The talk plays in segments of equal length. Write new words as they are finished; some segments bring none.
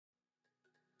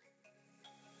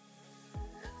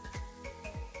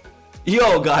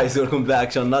Yo guys, welcome back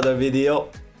to another video.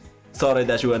 Sorry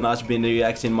that we have not been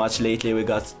reacting much lately. We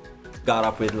got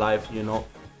up with life, you know.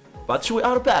 But we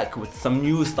are back with some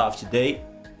new stuff today,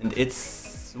 and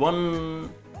it's one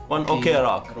OK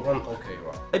Rock. One OK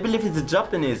Rock. I believe it's a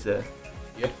Japanese. Yep,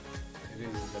 it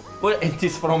is Japanese. Well, it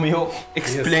is from you.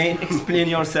 Explain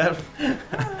yourself.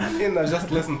 And I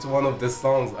just listened to one of the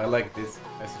songs. I like this.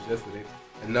 I suggested it,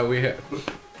 and now we're here.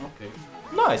 Okay.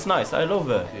 Nice. I love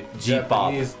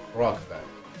J-pop. Japanese rock band.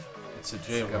 It's a It's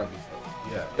J gonna rock. be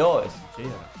fun. Yeah. Yo, it's J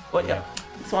Rock. Well, yeah,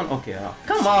 it's one OK Rock.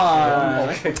 Come on.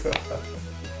 Okay.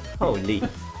 Holy.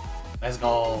 Let's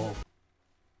go.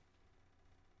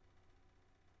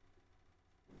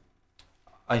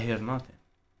 I hear nothing.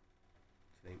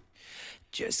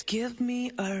 Just give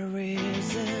me a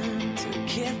reason to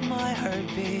keep my heart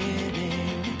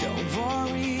beating. Don't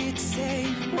worry, it's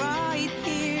safe right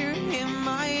here in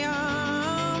my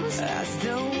arms as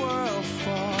the world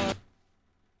falls.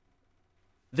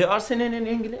 They are singing in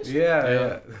English?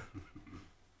 Yeah.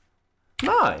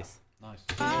 Nice. Nice.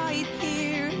 Right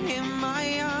here in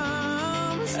my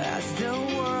arms as the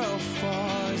world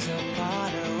falls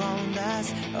apart around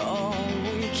us. All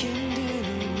we can do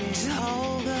is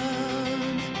hold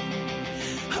on,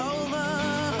 hold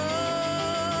on.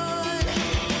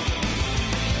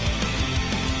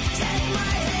 Take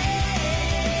my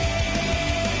hand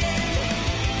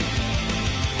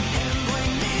and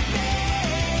bring me back,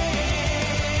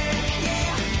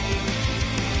 yeah.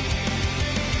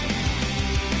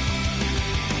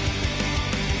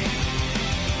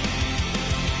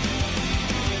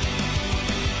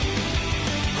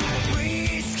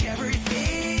 Risk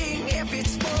everything if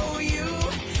it's for you.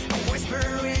 I whisper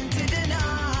into the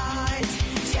night,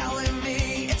 telling me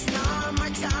it's not my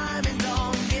time and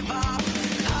don't give up.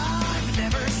 I've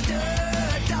never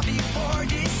stood up before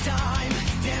this time.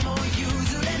 でも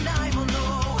譲れないもの。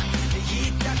握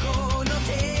ったこの手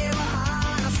は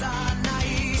離さない。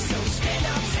So stand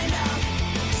up, stand up.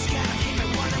 Just gotta keep it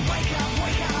running. Wake up,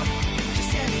 wake up. Just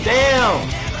tell me Damn.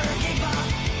 never give up.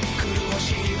 苦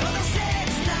しいほど切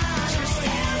ない。Just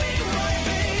tell me why,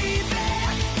 baby.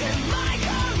 That might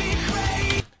call me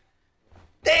crazy.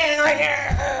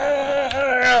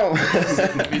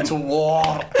 Send me to war.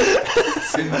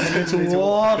 Send me to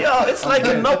war. Yo, it's like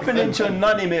an opening to an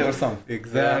anime or something.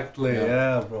 Exactly.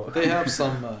 Yeah, bro. But they have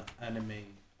some anime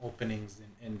openings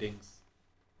and endings.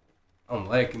 I'm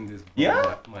liking this. Bro.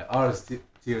 Yeah? My eyes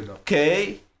teared up.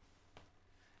 Okay.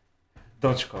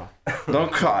 Don't cry.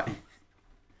 Don't cry.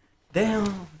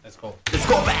 Damn. Let's go. Let's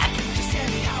go back. Just tell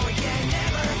me how we can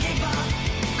never give up.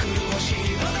 苦しい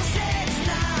ほど切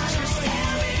ない。Just tell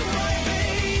me why,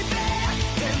 baby.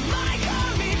 That might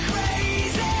call me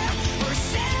crazy. We're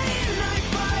saying like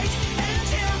fight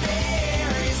until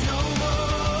there is no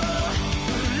more.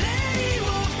 憂いを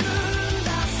含んだ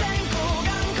閃光眼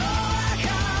光感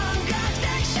覚的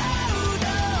シャド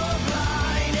ウ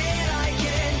blinded I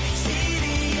can see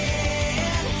the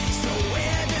end. So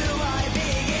where do I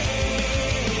begin?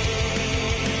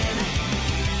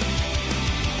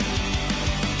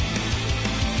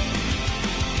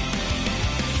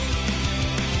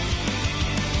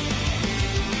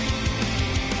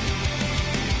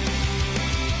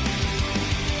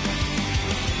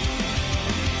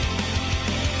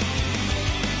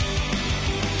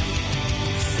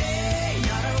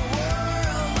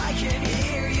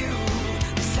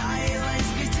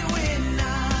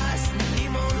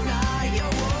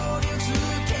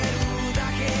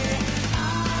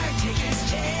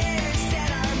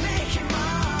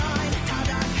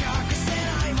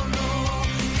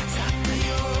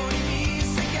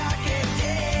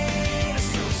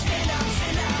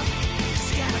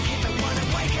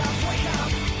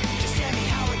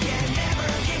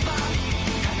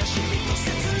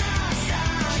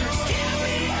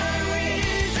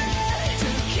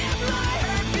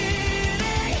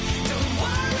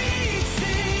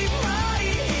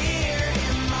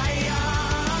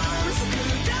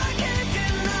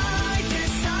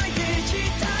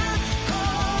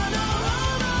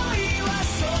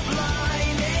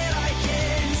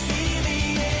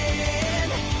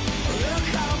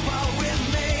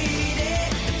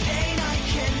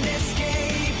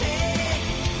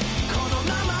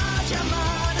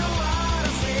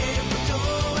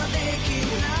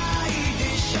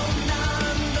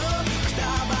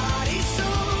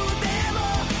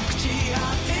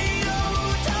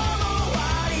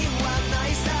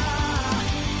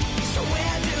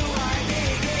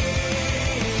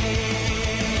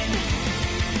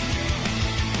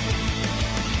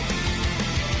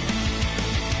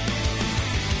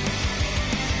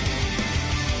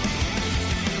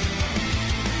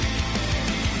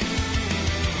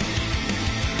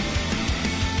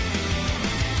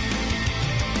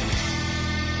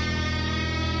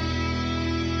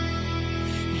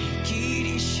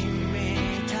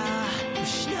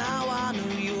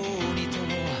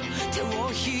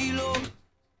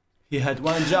 He had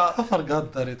one job. I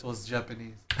forgot that it was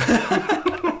Japanese.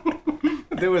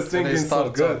 They were They singing so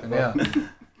start good. talking, bro. yeah.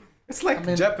 It's like I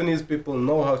mean- Japanese people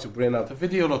know how to bring The up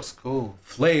video looks cool.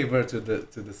 flavor to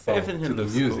the song, Everything to the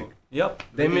looks music. cool. Yep.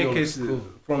 They Video make it looks cool.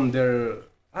 from their.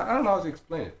 I don't know how to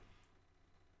explain it.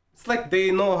 It's like they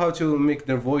know how to make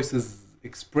their voices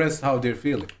express how they're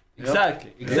feeling.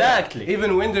 Exactly. Yeah. Exactly. Even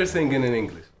when they're singing in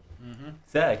English.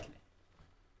 Exactly.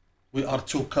 We are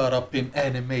too caught up in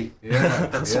anime. Yeah,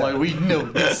 That's yeah. why we know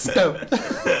this stuff.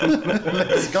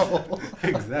 Let's go.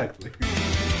 Exactly.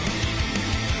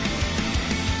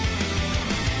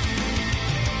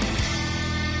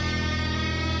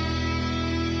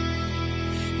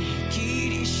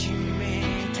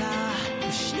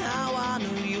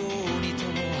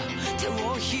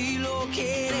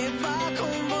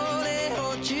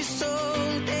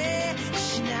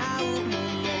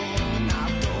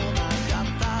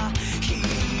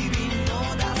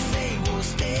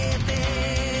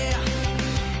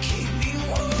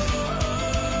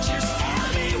 Just tell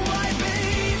me why,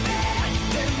 baby.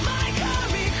 They might call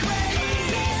me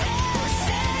crazy for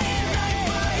saying like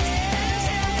white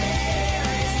until there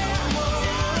is no more.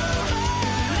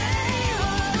 令和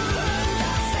の打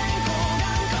線光眼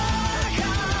光感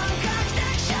覚的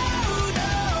シャウト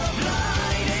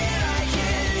blinded I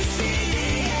can see the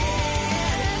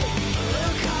end.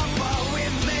 Look how far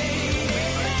we've made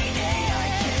it. I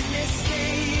can't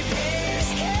escape it.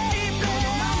 この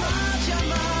ままじゃま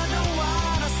だ終わ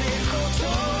らせることは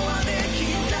でき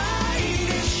ないで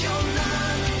しょなん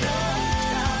だ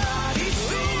二人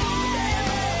住んで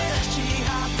地果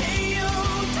てようと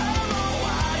も終わ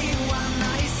りはな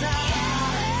いさ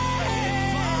It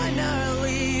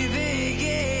finally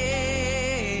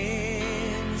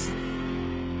begins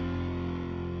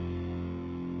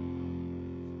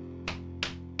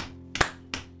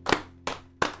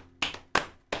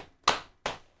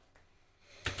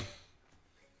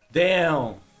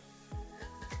Damn.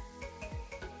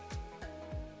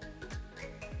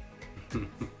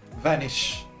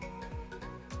 Vanish.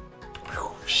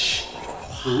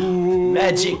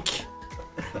 Magic.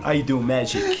 I do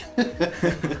magic.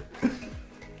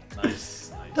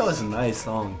 Nice. That was a nice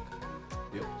song.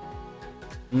 Yep.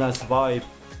 Nice vibe.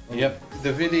 Yep.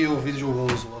 The video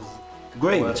visuals was.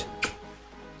 Great. Well,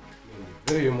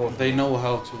 Very emotional. they know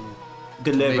how to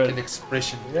Deliver. make an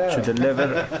expression. Yeah. To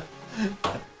deliver.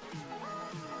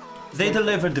 They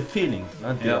deliver the feeling,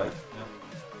 not the Yeah. art.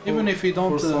 Even if you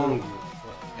don't. For songs,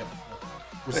 Yep.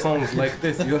 for songs like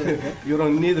this, you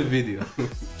don't need a video.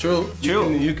 True. True.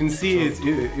 You can see it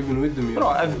even with the music. Bro,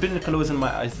 I've been closing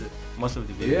my eyes most of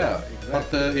the video. Yeah, But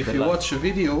exactly. if Good you luck. watch a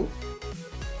video,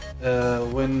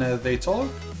 when they talk,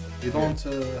 you don't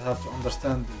have to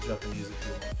understand the Japanese if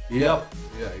you want. Yeah,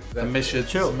 The exactly.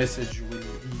 message will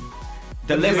be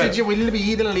Deliver. will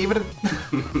be delivered.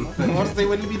 Once they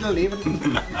will be delivered.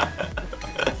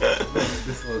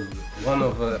 This was one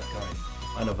of a kind.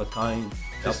 One of a kind.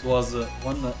 This was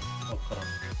one okra.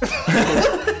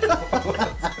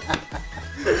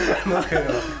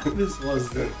 This was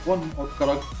one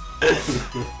okra.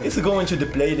 It's going to the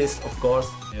playlist, of course.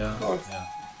 Yeah. course. Yeah.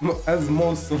 As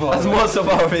most of our. As most of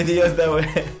our videos that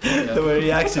were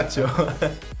reaction to.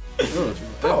 True.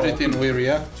 Everything we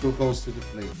react to goes to the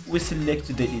play. We select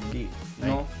the elite, you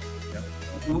know?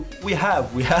 Yeah. We have.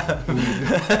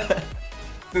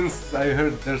 Since I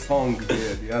heard their song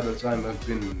the other time, I've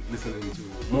been listening to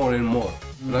more and more.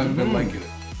 And I've been liking it.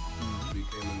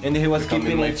 Became- And he was becoming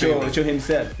keeping my it favorite. to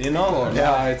himself, you know?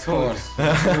 Yeah, I told you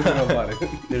about it.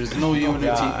 There is no unity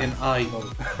Yeah. in I.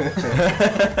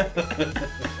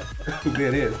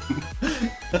 There is.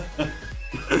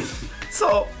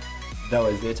 So, that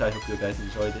was it. I hope you guys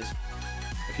enjoyed it.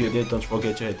 If you did, don't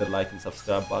forget to hit the like and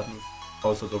subscribe buttons.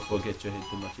 Also, don't forget to hit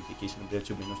the notification bell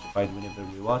to be notified whenever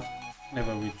we watch.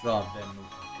 Never we drop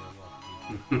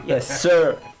them. Yes,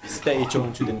 sir. Stay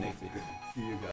tuned to the next video. See you guys.